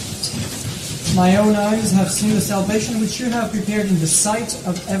My own eyes have seen the salvation which you have prepared in the sight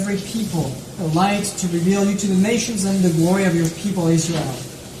of every people, a light to reveal you to the nations and the glory of your people Israel.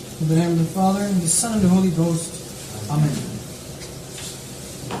 In the name of the Father, and the Son, and the Holy Ghost. Amen.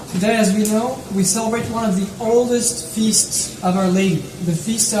 Today, as we know, we celebrate one of the oldest feasts of Our Lady. The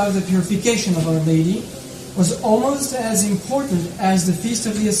Feast of the Purification of Our Lady was almost as important as the Feast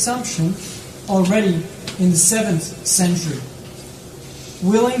of the Assumption already in the 7th century.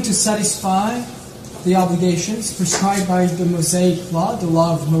 Willing to satisfy the obligations prescribed by the Mosaic Law, the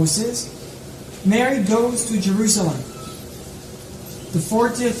Law of Moses, Mary goes to Jerusalem, the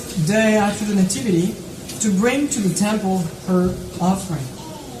 40th day after the Nativity, to bring to the temple her offering.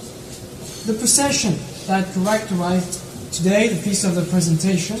 The procession that characterized today the Feast of the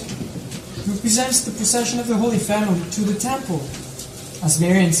Presentation represents the procession of the Holy Family to the temple, as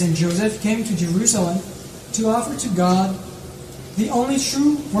Mary and Saint Joseph came to Jerusalem to offer to God the only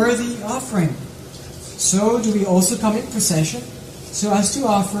true worthy offering. So do we also come in procession, so as to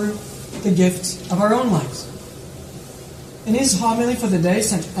offer the gift of our own lives. In his homily for the day,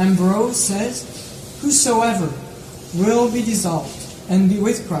 St. Ambrose says, "Whosoever will be dissolved and be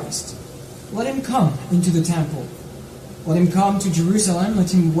with Christ, let him come into the temple. Let him come to Jerusalem,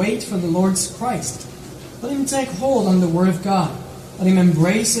 let him wait for the Lord's Christ. Let him take hold on the Word of God. Let him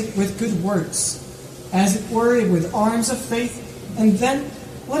embrace it with good works, as it were with arms of faith, and then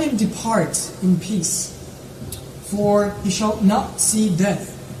let him depart in peace. For he shall not see death,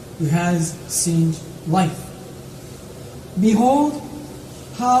 who has seen life." Behold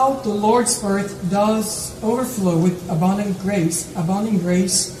how the Lord's birth does overflow with abundant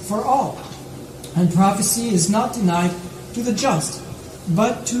grace for all. And prophecy is not denied to the just,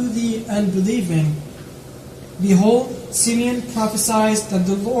 but to the unbelieving. Behold, Simeon prophesies that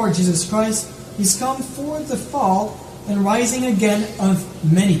the Lord Jesus Christ is come for the fall and rising again of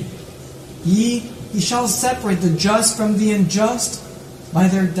many. He shall separate the just from the unjust by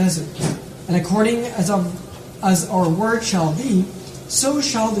their desert. And according as our word shall be, so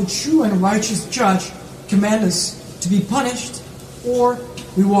shall the true and righteous judge command us to be punished or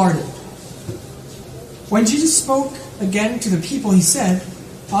rewarded. When Jesus spoke again to the people, he said,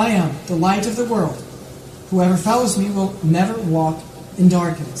 "I am the light of the world. Whoever follows me will never walk in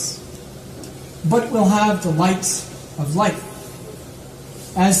darkness, but will have the light of life."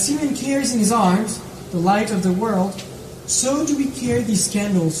 As Simeon carries in his arms the light of the world, so do we carry these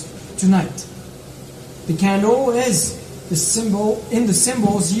candles tonight. The candle is the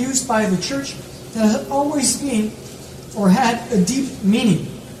symbols used by the Church that has always been or had a deep meaning.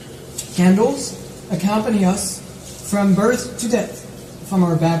 Candles accompany us from birth to death, from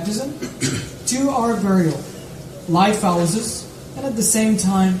our baptism to our burial. Light follows us and at the same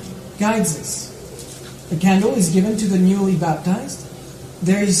time guides us. A candle is given to the newly baptized.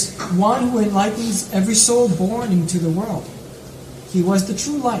 There is one who enlightens every soul born into the world. He was the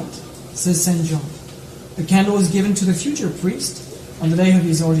true light, says St. John. A candle is given to the future priest on the day of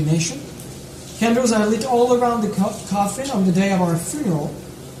his ordination. Candles are lit all around the coffin on the day of our funeral.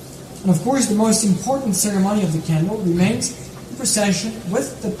 And of course, the most important ceremony of the candle remains the procession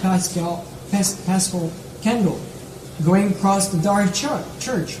with the Paschal candle, going across the dark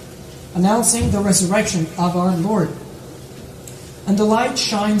church, announcing the resurrection of our Lord. And the light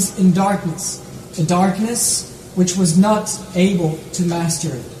shines in darkness, a darkness which was not able to master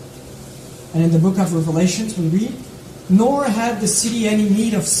it. And in the book of Revelations we read, "Nor had the city any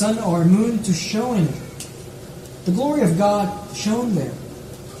need of sun or moon to show in it. The glory of God shone there,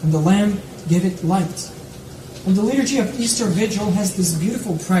 and the Lamb gave it light." And the liturgy of Easter Vigil has this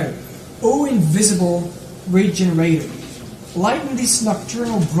beautiful prayer, "O invisible regenerator, lighten this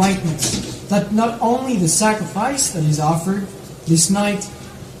nocturnal brightness, that not only the sacrifice that is offered this night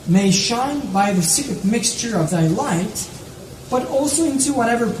may shine by the secret mixture of thy light, but also into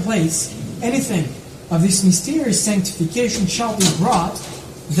whatever place anything of this mysterious sanctification shall be brought,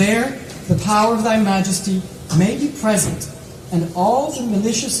 there the power of thy majesty may be present, and all the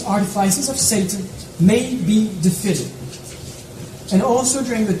malicious artifices of Satan may be defeated." And also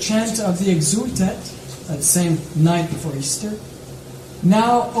during the chant of the Exultet, that same night before Easter,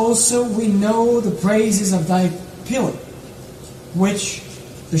 "Now also we know the praises of thy pillar, which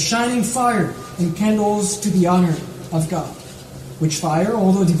the shining fire and candles to the honor of God, which fire,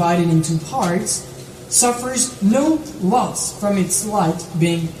 although divided into parts, suffers no loss from its light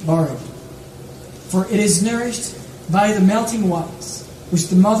being borrowed. For it is nourished by the melting wax, which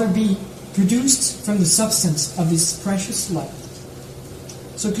the mother bee produced from the substance of this precious light."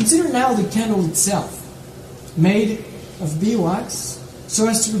 So consider now the candle itself, made of beeswax, so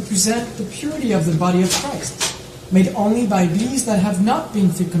as to represent the purity of the body of Christ, made only by bees that have not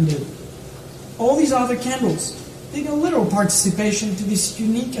been fecundated. all these other candles take a literal participation to this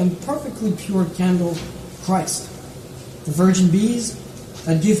unique and perfectly pure candle, Christ. The virgin bees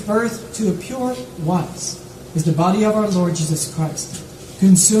that give birth to a pure wax is the body of our Lord Jesus Christ,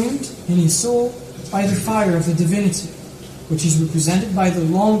 consumed in his soul by the fire of the divinity, which is represented by the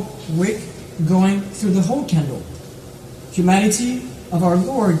long wick going through the whole candle. Humanity of our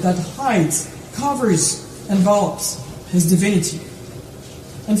Lord that hides, covers, envelops his divinity.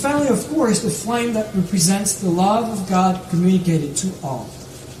 And finally, of course, the flame that represents the love of God communicated to all.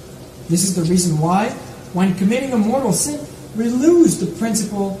 This is the reason why, when committing a mortal sin, we lose the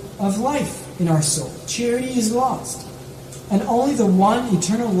principle of life in our soul. Charity is lost. And only the one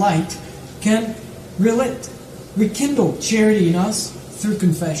eternal light can rekindle charity in us through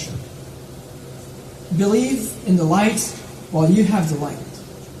confession. Believe in the light while you have the light,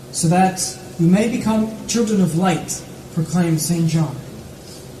 so that you may become children of light, proclaimed St. John.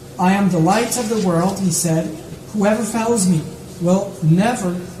 I am the light of the world, he said. Whoever follows me will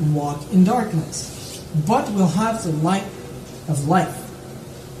never walk in darkness, but will have the light of life.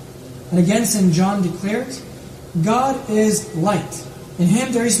 And again, St. John declared, God is light. In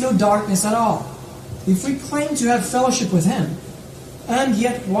him there is no darkness at all. If we claim to have fellowship with him, and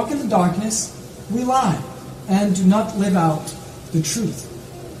yet walk in the darkness, we lie and do not live out the truth.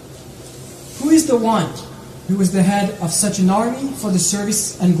 Who is the one who was the head of such an army for the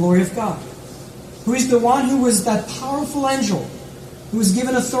service and glory of God? Who is the one who was that powerful angel who was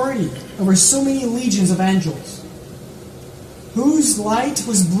given authority over so many legions of angels? Whose light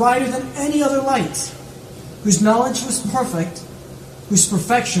was brighter than any other light? Whose knowledge was perfect? Whose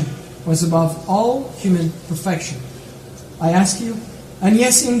perfection was above all human perfection? I ask you, and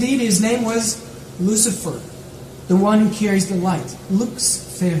yes, indeed, his name was Lucifer, the one who carries the light,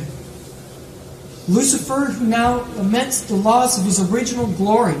 lux fer. Lucifer, who now laments the loss of his original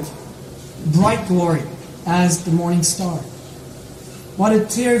glory, bright glory, as the morning star. What a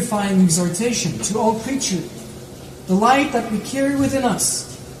terrifying exhortation to all creatures. The light that we carry within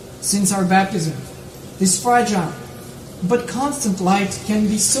us since our baptism, this fragile but constant light, can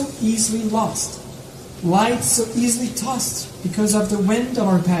be so easily lost. Light so easily tossed because of the wind of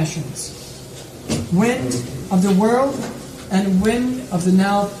our passions. Wind of the world and wind of the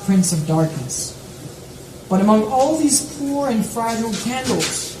now Prince of Darkness. But among all these poor and fragile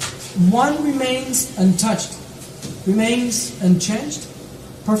candles, one remains untouched, remains unchanged,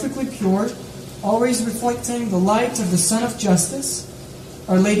 perfectly pure, always reflecting the light of the Sun of Justice,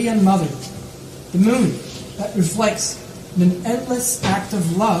 Our Lady and Mother, the moon that reflects in an endless act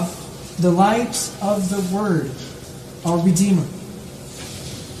of love the light of the Word, our Redeemer.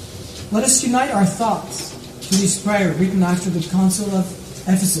 Let us unite our thoughts to this prayer written after the Council of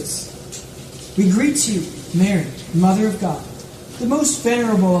Ephesus. We greet you, Mary, Mother of God, the most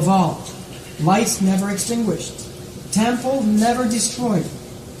venerable of all, light never extinguished, temple never destroyed,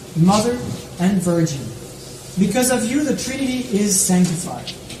 Mother and Virgin. Because of you the Trinity is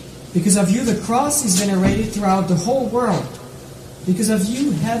sanctified. Because of you the cross is venerated throughout the whole world. Because of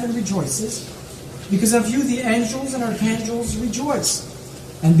you heaven rejoices. Because of you the angels and archangels rejoice.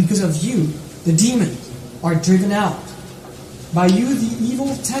 And because of you the demons are driven out. By you the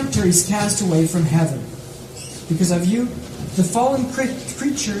evil tempter is cast away from heaven. Because of you the fallen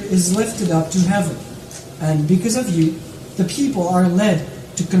creature is lifted up to heaven. And because of you the people are led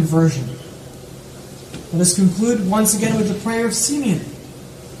to conversion. Let us conclude once again with the prayer of Simeon,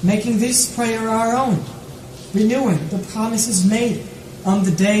 making this prayer our own, renewing the promises made on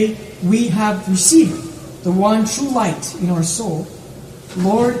the day we have received the one true light in our soul.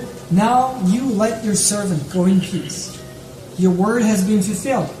 Lord, now you let your servant go in peace. Your word has been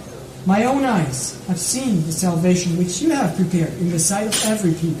fulfilled. My own eyes have seen the salvation which you have prepared in the sight of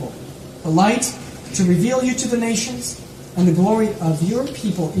every people, a light to reveal you to the nations, and the glory of your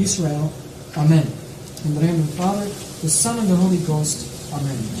people Israel. Amen. In the name of the Father, the Son, and the Holy Ghost.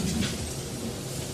 Amen.